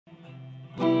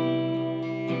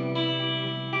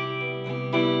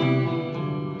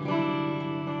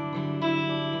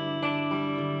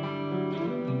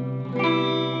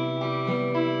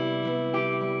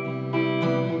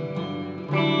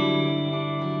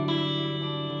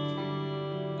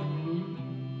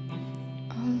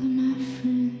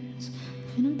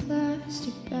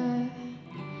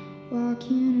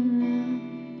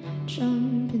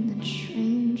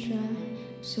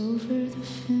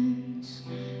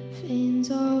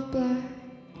all black.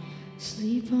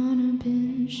 Sleep on a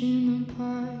bench in the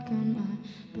park on my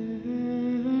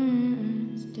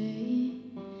birthday.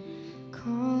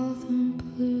 Call the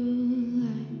blue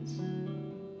lights,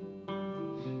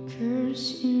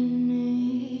 curse your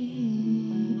name.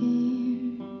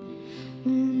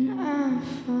 When I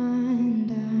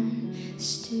find I'm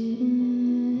still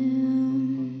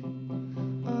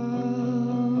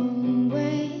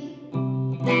awake.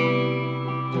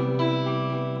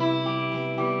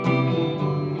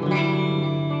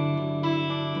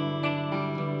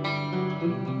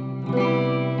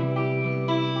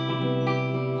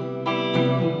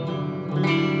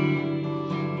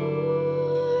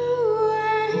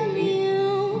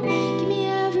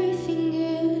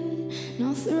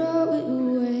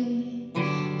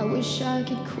 I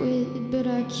could quit, but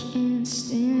I can't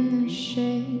stand the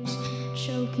shakes.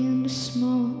 Choking to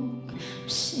smoke,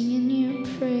 singing your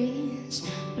praise.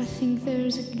 But I think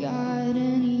there's a God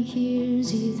and he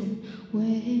hears either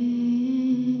way.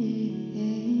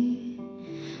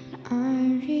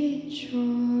 I rejoice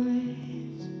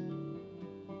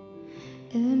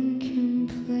and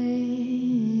complain.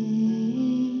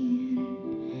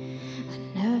 I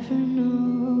never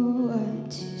know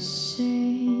what to say.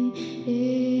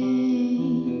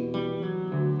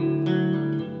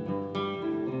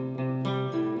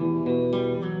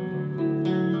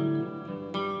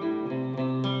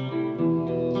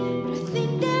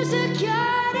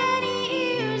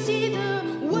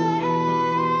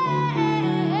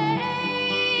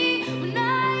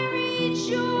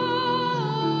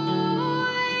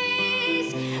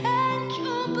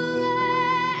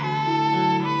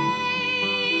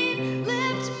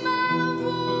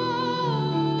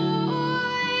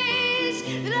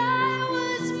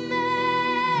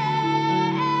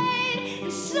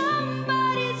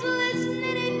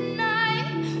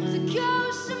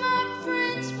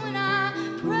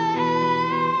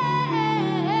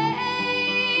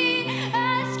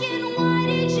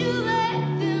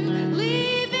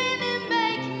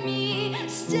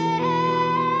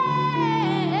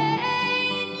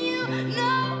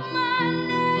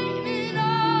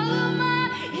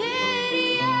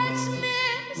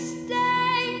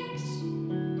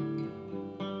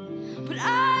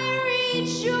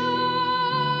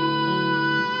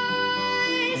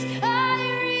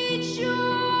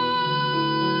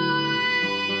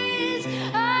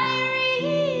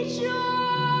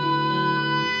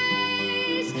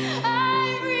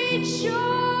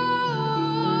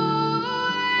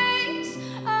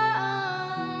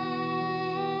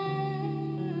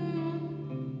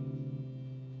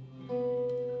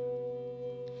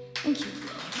 Thank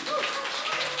you.